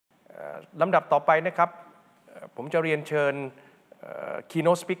ลำดับต่อไปนะครับผมจะเรียนเชิญ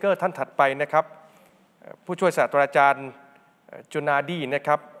keynote speaker ท่านถัดไปนะครับผู้ช่วยศาสตราจารย์จูนาดีนะค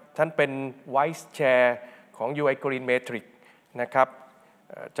รับท่านเป็น Vice Chair ของ UI GreenMetric นะครับ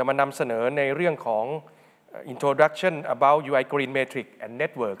จะมานำเสนอในเรื่องของ Introduction about UI GreenMetric and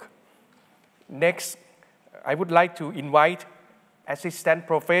Network. Next, I would like to invite Assistant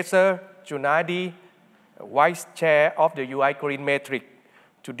Professor Junaidi, Vice Chair of the UI GreenMetric,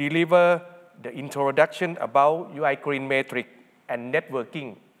 to deliver the introduction about UI GreenMetric and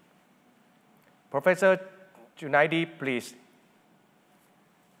networking. Professor Junaidi, please.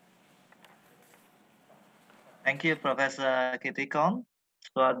 Thank you, Professor Kitikon.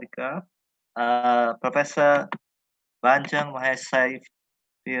 Swadika. Professor Banjang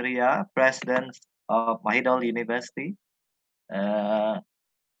Mahesaifiria, President of Mahidol University.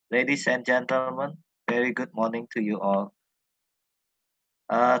 Ladies and gentlemen, very good morning to you all.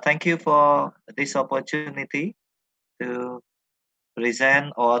 Thank you for this opportunity to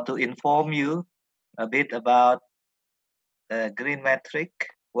present or to inform you a bit about the GreenMetric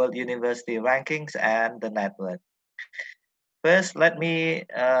World University Rankings and the network. First, let me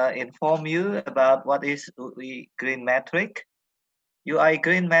inform you about what is UI GreenMetric. UI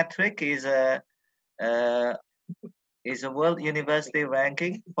GreenMetric is a World University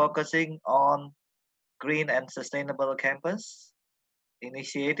ranking focusing on green and sustainable campus,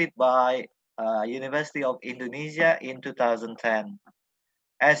 initiated by University of Indonesia in 2010.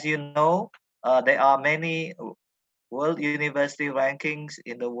 As you know, there are many World University rankings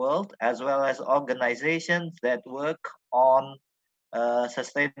in the world, as well as organizations that work on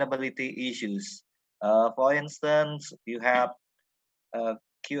sustainability issues. For instance, you have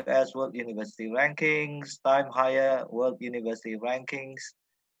QS World University Rankings, Time Higher World University Rankings.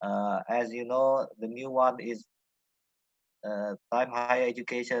 As you know, the new one is Time Higher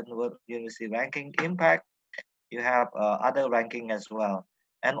Education World University Ranking Impact. You have other ranking as well.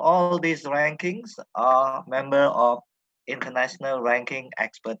 And all these rankings are member of International Ranking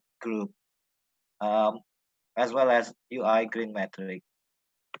Expert Group, as well as UI GreenMetric.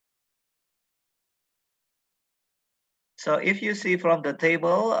 So if you see from the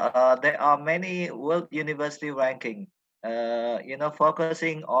table, there are many World University ranking,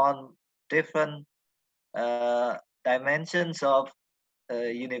 focusing on different dimensions of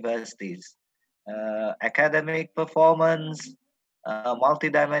universities, academic performance,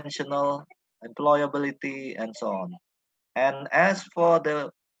 multidimensional employability, and so on. And as for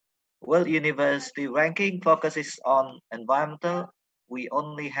the World University ranking focuses on environmental, we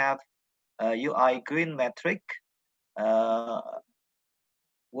only have UI GreenMetric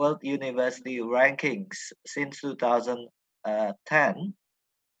World University rankings since 2010,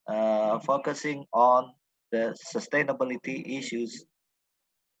 focusing on the sustainability issues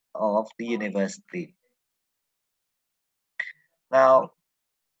of the university. Now,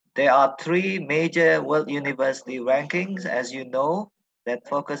 there are three major World University rankings, as you know, that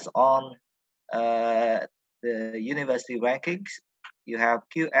focus on the university rankings. You have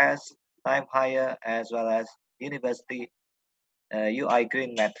QS, Time Higher, as well as University UI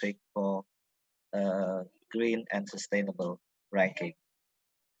GreenMetric for green and sustainable ranking.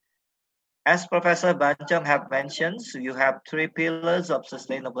 As Professor Banjang have mentioned, so you have three pillars of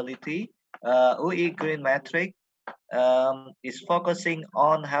sustainability. UI GreenMetric is focusing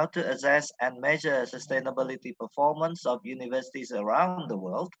on how to assess and measure sustainability performance of universities around the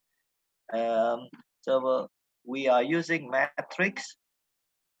world. So we are using metrics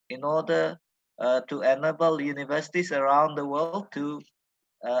in order to enable universities around the world to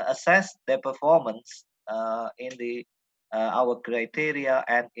assess their performance in our criteria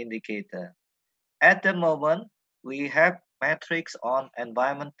and indicator. At the moment, we have metrics on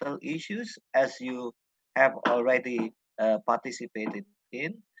environmental issues, as you have already participated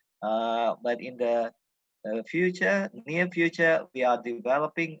in. But in the near future, we are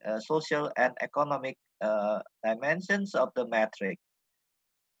developing social and economic dimensions of the metric,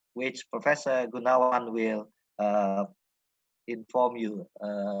 which Professor Gunawan will inform you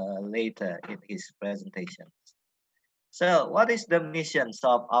later in his presentations. So what is the missions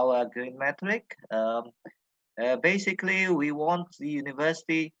of our GreenMetric? Basically, we want the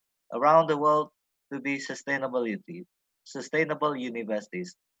university around the world to be sustainable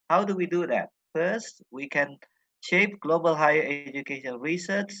universities. How do we do that? First, we can shape global higher education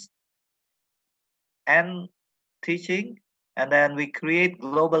research and teaching, and then we create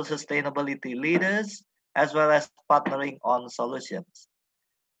global sustainability leaders, as well as partnering on solutions.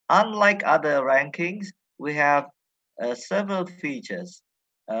 Unlike other rankings, we have several features.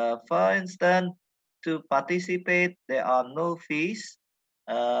 For instance, to participate, there are no fees.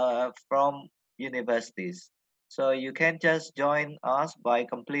 from universities. So you can just join us by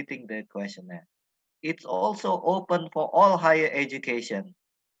completing the questionnaire. It's also open for all higher education.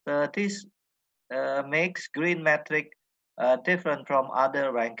 So this makes GreenMetric different from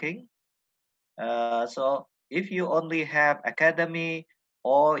other ranking. So if you only have academy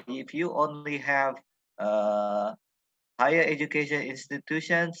or if you only have uh, higher education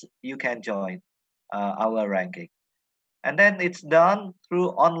institutions, you can join our ranking. And then it's done through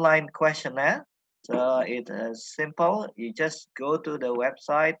online questionnaire. So it's simple. You just go to the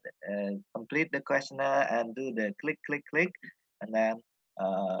website, complete the questionnaire, and do the click, click, click, and then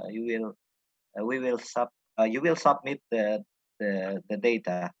you will we will you will submit the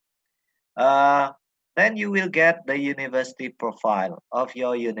data. Uh, then you will get the university profile of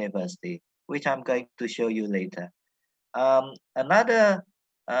your university, which I'm going to show you later. Another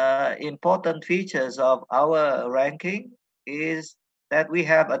important features of our ranking is that we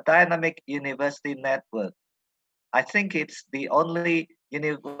have a dynamic university network. I think it's the only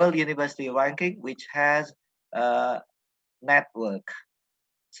world university ranking which has a network.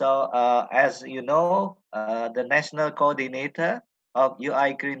 So as you know, the national coordinator of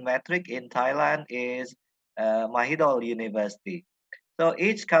UI GreenMetric in Thailand is Mahidol University. So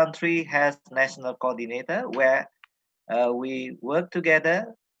each country has national coordinator where we work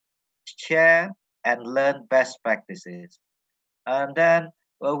together, share, and learn best practices. And then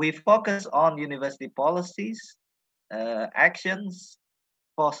we focus on university policies, actions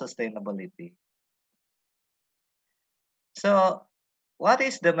for sustainability. So what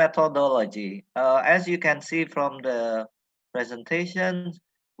is the methodology? As you can see from the presentation,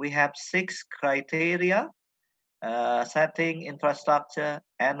 we have 6 criteria: setting, infrastructure,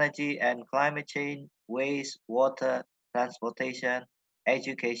 energy and climate change, waste, water, transportation,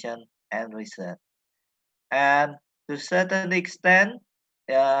 education, and research. And to a certain extent,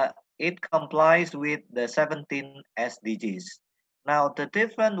 it complies with the 17 SDGs. Now, the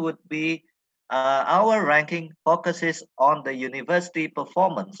difference would be our ranking focuses on the university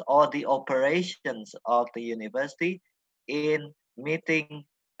performance or the operations of the university in meeting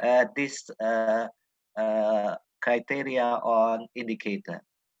this criteria on indicator.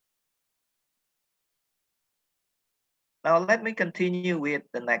 Now let me continue with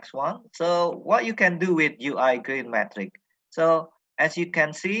the next one. So what you can do with UI GreenMetric. So as you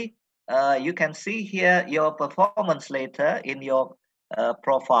can see here your performance later in your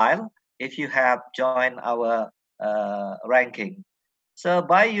profile if you have joined our ranking. So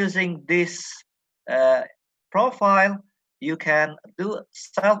by using this uh, profile, you can do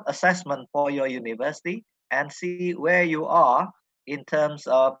self-assessment for your university and see where you are in terms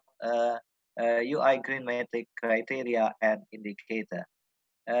of UI GreenMetric criteria and indicator.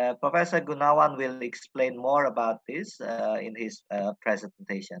 Professor Gunawan will explain more about this in his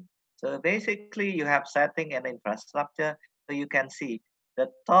presentation. So basically, you have setting and infrastructure. So you can see the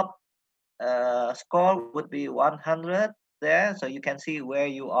top score would be 100 there. So you can see where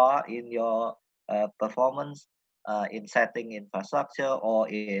you are in your performance in setting infrastructure or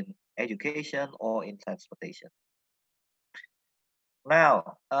in education or in transportation.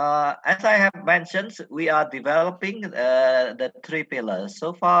 Now, as I have mentioned, we are developing the 3 pillars.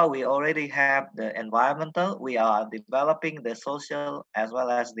 So far, we already have the environmental, we are developing the social as well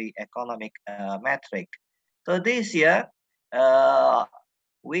as the economic metric. So this year,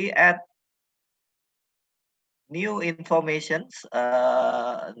 we add new informations,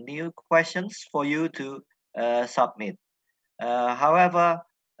 new questions for you to submit. However,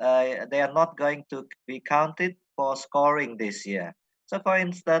 they are not going to be counted for scoring this year. So for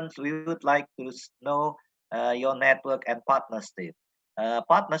instance, we would like to know your network and partnership.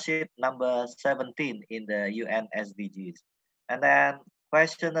 Partnership number 17 in the UN SDGs. And then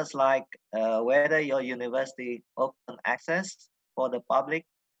questions like whether your university open access for the public,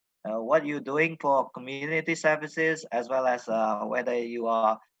 what you're doing for community services, as well as whether you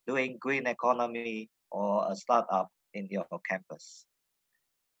are doing green economy or a startup in your campus.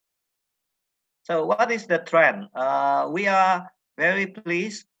 So what is the trend? We are very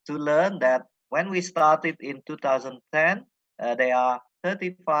pleased to learn that when we started in 2010, there are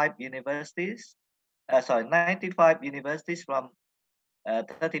 35 universities, 95 universities from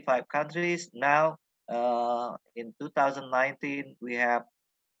 35 countries. Now, in 2019, we have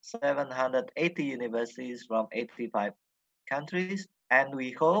 780 universities from 85 countries, and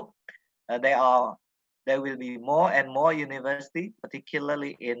we hope there will be more and more universities,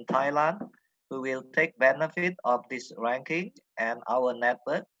 particularly in Thailand, who will take benefit of this ranking and our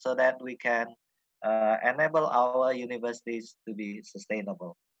network so that we can enable our universities to be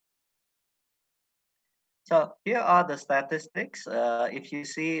sustainable. So here are the statistics. If you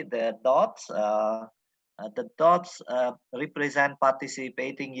see the dots represent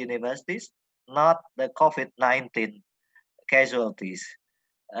participating universities, not the COVID-19 casualties.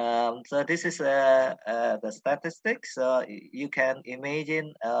 So this is the statistics. You can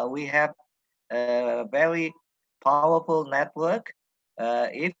imagine we have a very powerful network.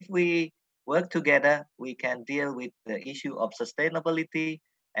 If we work together, we can deal with the issue of sustainability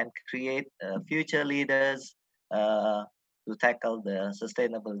and create future leaders to tackle the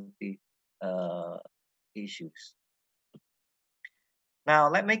sustainability uh, issues. Now,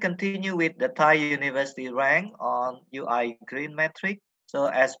 let me continue with the Thai University rank on UI GreenMetric. So,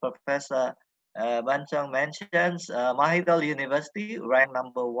 as Professor Banchong mentions, Mahidol University ranked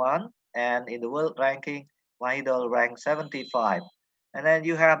number 1, and in the world ranking, Mahidol ranked 75. And then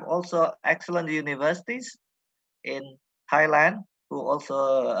you have also excellent universities in Thailand who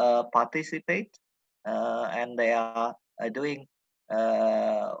also participate, and they are doing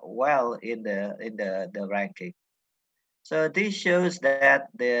well in the ranking. So this shows that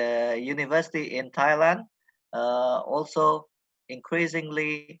the university in Thailand also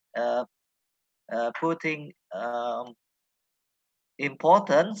increasingly putting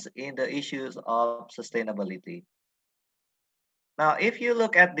importance in the issues of sustainability. Now, if you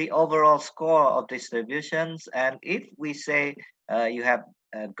look at the overall score of distributions, and if we say you have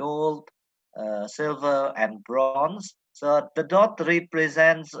gold, silver, and bronze, so the dot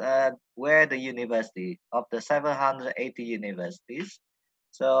represents where the university of the 780 universities.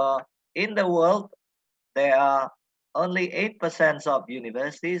 So in the world, there are only 8% of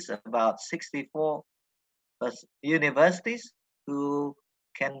universities, about 64 universities who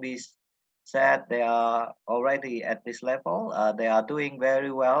can be said they are already at this level. They are doing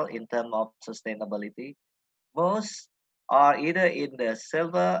very well in terms of sustainability. Most are either in the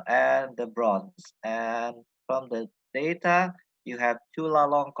silver and the bronze. And from the data, you have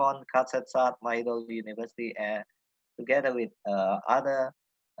Chulalongkorn, Katsetsat, Mahidol University, and together with other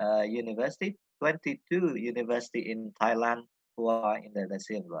university, 22 university in Thailand who are in the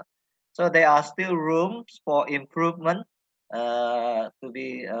silver. So there are still rooms for improvement to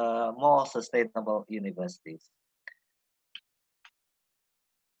be more sustainable universities.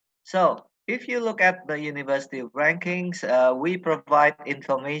 So if you look at the university rankings, we provide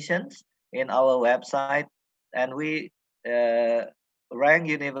information in our website, and we rank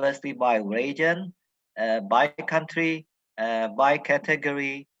university by region, by country, by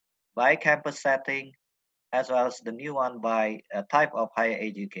category, by campus setting, as well as the new one by type of higher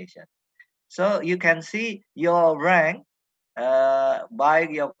education. So you can see your rank by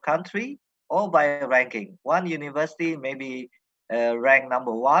your country or by ranking. One university may be ranked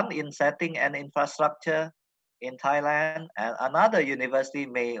number 1 in setting and infrastructure in Thailand, and another university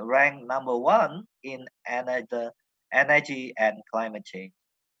may rank number 1 in energy and climate change,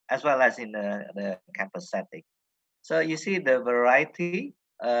 as well as in the campus setting. So you see the variety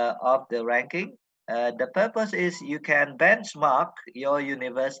of the ranking. The purpose is you can benchmark your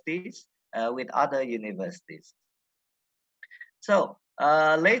universities with other universities. So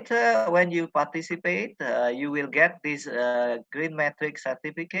later when you participate, you will get this GreenMetric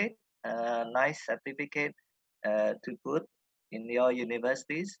certificate, nice certificate to put in your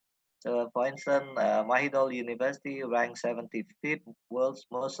universities. So for instance, Mahidol University ranked 75th world's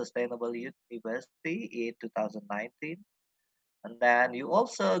most sustainable university in 2019. And then you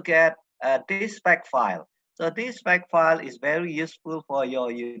also get this spec file. So this spec file is very useful for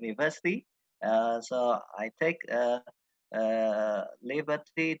your university. So I take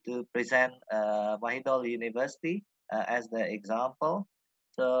liberty to present Mahidol University as the example.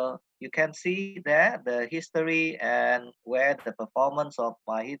 So you can see there the history and where the performance of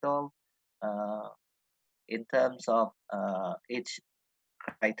Mahidol in terms of each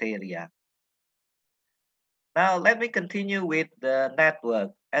criteria. Now let me continue with the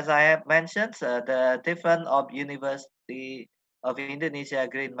network. As I have mentioned, the difference of University of Indonesia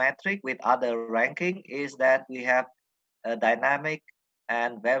GreenMetric with other ranking is that we have a dynamic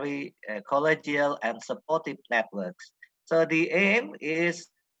and very collegial and supportive networks. So the aim is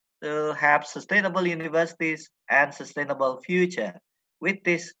to have sustainable universities and sustainable future with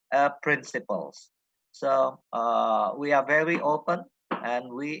these principles. So we are very open,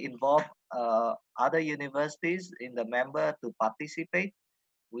 and we involve other universities in the member to participate.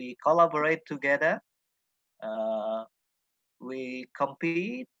 We collaborate together. We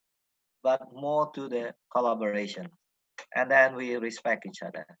compete, but more to the collaboration, and then we respect each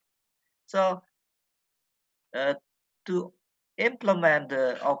other. So to implement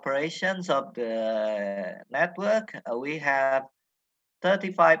the operations of the network, we have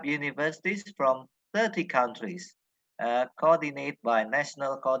 35 universities from 30 countries, coordinated by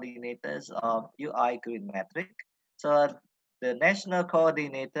national coordinators of UI GreenMetric. So the national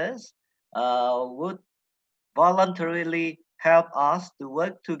coordinators would voluntarily help us to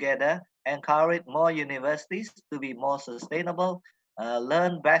work together, encourage more universities to be more sustainable,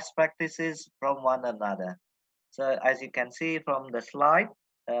 learn best practices from one another. So as you can see from the slide,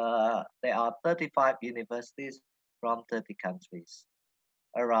 there are 35 universities from 30 countries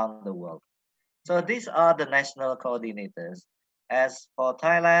around the world. So these are the national coordinators. As for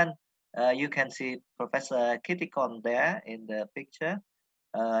Thailand, you can see Professor Kittikon there in the picture.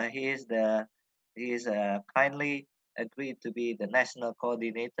 He is kindly agreed to be the national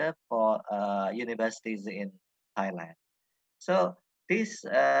coordinator for universities in Thailand. So these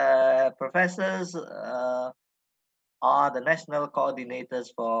professors are the national coordinators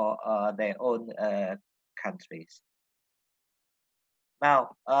for their own countries. Now,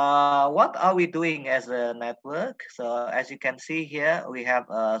 what are we doing as a network? So as you can see here, we have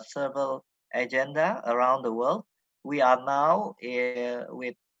several agenda around the world. We are now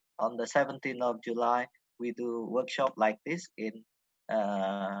with on the 17th of July, we do workshop like this in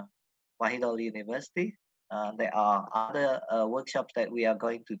Mahidol University. There are other workshops that we are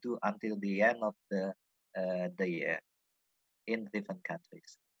going to do until the end of the year in different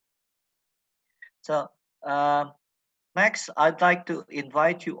countries. So next, I'd like to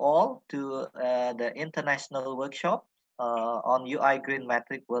invite you all to the international workshop on UI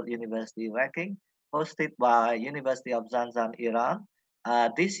GreenMetric World University Ranking, hosted by University of Zanjan, Iran.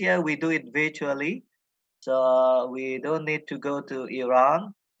 This year, we do it virtually, so we don't need to go to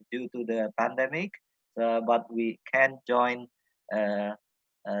Iran due to the pandemic, but we can join the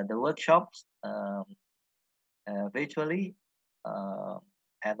workshops virtually,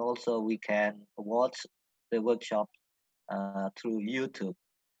 and also we can watch the workshop through YouTube.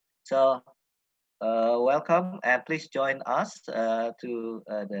 So welcome and please join us to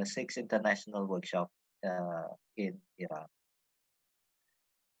the 6th International Workshop in Iran.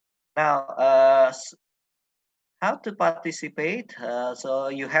 Now, how to participate? So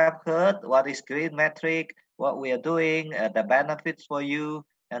you have heard what is GreenMetric, what we are doing, the benefits for you,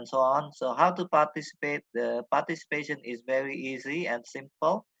 and so on. So how to participate? The participation is very easy and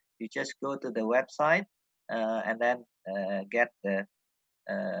simple. You just go to the website and then get the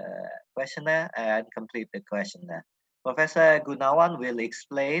questionnaire and complete the questionnaire. Professor Gunawan will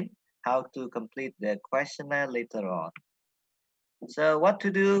explain how to complete the questionnaire later on. So what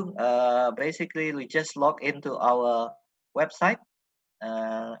to do? Basically, we just log into our website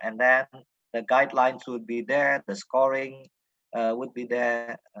and then the guidelines would be there, the scoring would be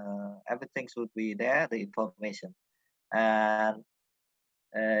there, everything would be there, the information. And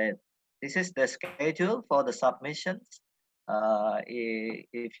this is the schedule for the submissions.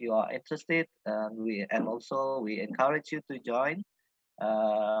 If you are interested, and also we encourage you to join.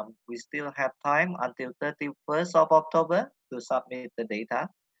 We still have time until 31st of October to submit the data.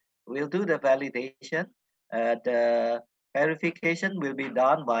 We'll do the validation. The verification will be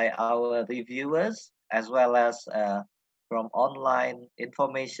done by our reviewers as well as from online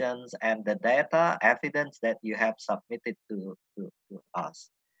informations and the data evidence that you have submitted to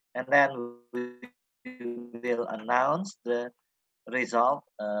us. And then we will announce the result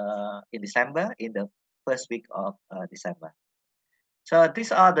in December, in the first week of December. So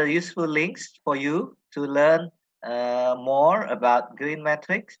these are the useful links for you to learn more about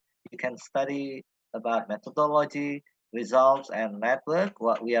GreenMetric. You can study about methodology, results, and network,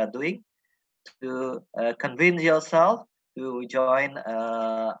 what we are doing to convince yourself to join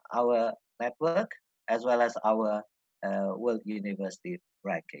our network as well as our World University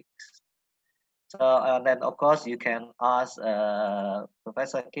rankings. So and then of course you can ask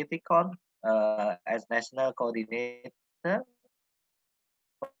Professor Kittikon as national coordinator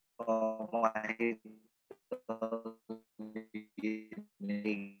for my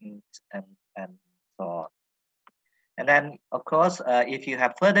and so on. And then of course if you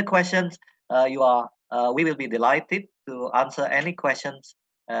have further questions, we will be delighted to answer any questions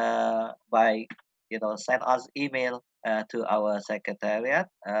by send us email to our secretariat.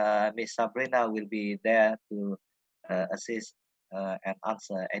 Miss Sabrina will be there to assist and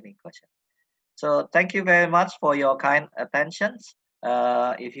answer any question. So thank you very much for your kind attentions.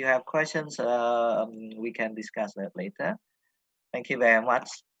 If you have questions, we can discuss that later. Thank you very much.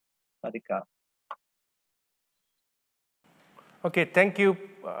 Sadika. Okay, thank you,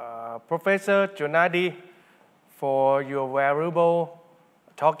 Professor Junaidi, for your valuable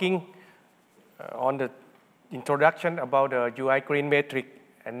talking on the introduction about the UI GreenMetric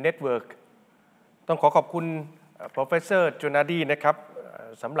and network. ต้องขอขอบคุณ Professor Junaidi นะครับ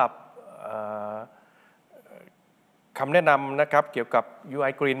สำหรับ คำแนะนำนะครับเกี่ยวกับ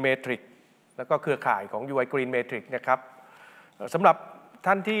UI GreenMetric แล้วก็เครือข่ายของ UI GreenMetric นะครับสำหรับ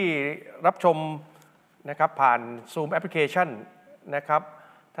ท่านที่รับชมนะครับผ่าน Zoom Application นะครับ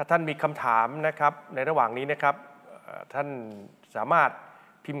ถ้าท่านมีคำถามนะครับในระหว่างนี้นะครับท่านสามารถ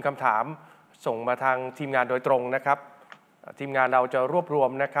พิมพ์คำถามส่งมาทางทีมงานโดยตรงนะครับทีมงานเราจะรวบรวม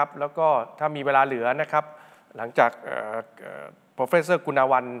นะครับแล้วก็ถ้ามีเวลาเหลือนะครับหลังจากProfessor กุณา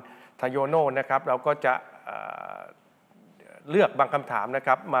วันทโยโนนะครับเราก็จะเลือกบางคำถามนะค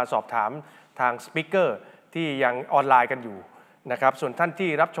รับมาสอบถามทางสปีกเกอร์ที่ยังออนไลน์กันอยู่นะครับส่วนท่านที่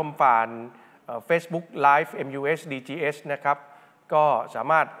รับชมผ่าน Facebook Live MUSDGS นะครับก็สา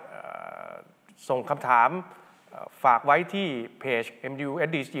มารถส่งคำถามฝากไว้ที่เพจ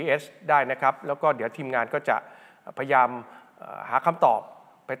MUSDGS ได้นะครับแล้วก็เดี๋ยวทีมงานก็จะพยายามหาคำตอบ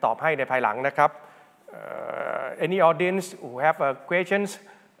ไปตอบให้ในภายหลังนะครับ Any audience who have questions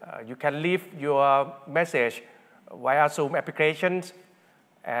you can leave your message via Zoom applications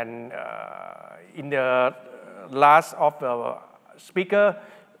and in the last of the speaker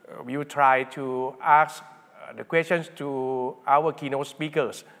we will try to ask the questions to our keynote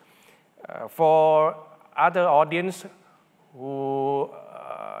speakers. For other audience who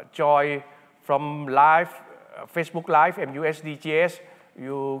join from live Facebook Live MUSDGS,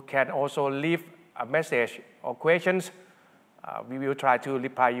 you can also leave a message or questions. We will try to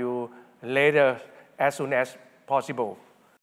reply you later as soon as possible.